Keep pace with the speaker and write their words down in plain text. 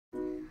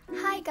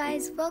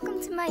guys,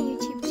 welcome to my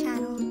YouTube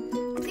channel.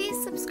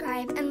 Please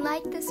subscribe and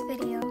like this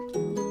video.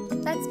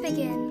 Let's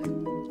begin.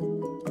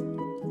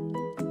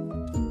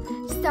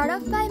 Start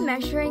off by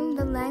measuring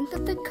the length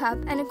of the cup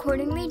and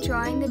accordingly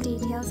drawing the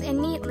details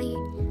in neatly.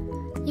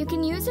 You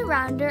can use a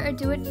rounder or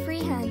do it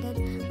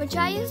free-handed, which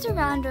I used a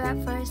rounder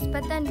at first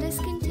but then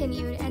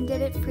discontinued and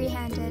did it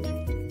free-handed.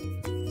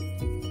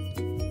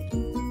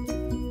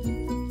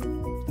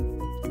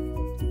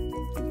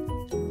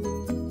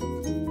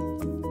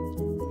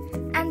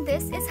 And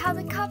this is how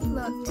the cup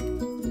looked.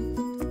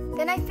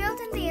 Then I filled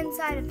in the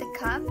inside of the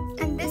cup,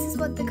 and this is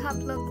what the cup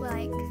looked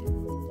like.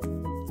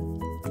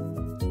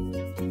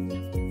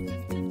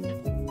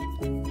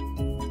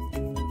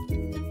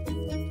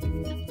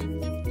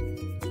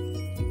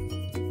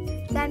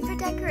 Then for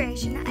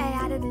decoration, I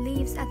added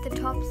leaves at the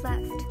top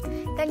left.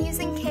 Then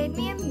using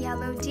cadmium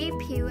yellow deep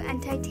hue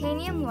and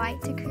titanium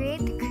white to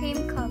create the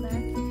cream color,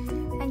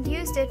 and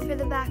used it for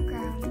the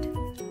background.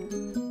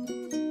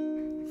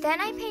 Then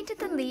I painted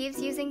the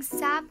leaves using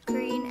sap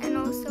green and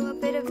also a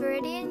bit of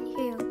viridian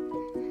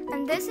hue,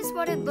 and this is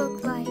what it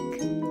looked like.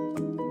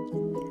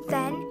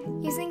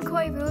 Then, using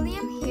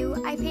coeruleum hue,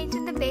 I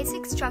painted the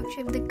basic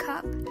structure of the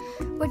cup,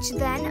 which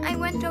then I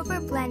went over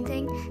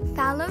blending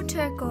phthalo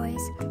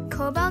turquoise,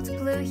 cobalt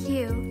blue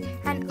hue,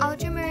 and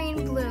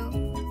ultramarine blue.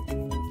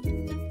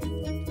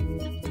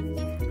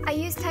 I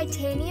used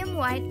titanium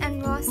white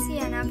and raw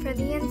sienna for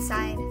the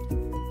inside.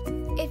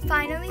 It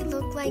finally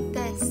looked like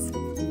this.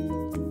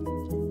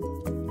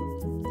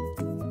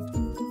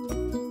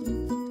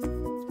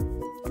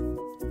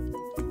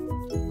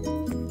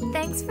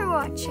 Thanks for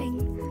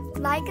watching.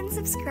 Like and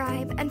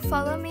subscribe and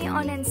follow me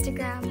on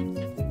Instagram.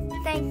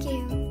 Thank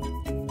you.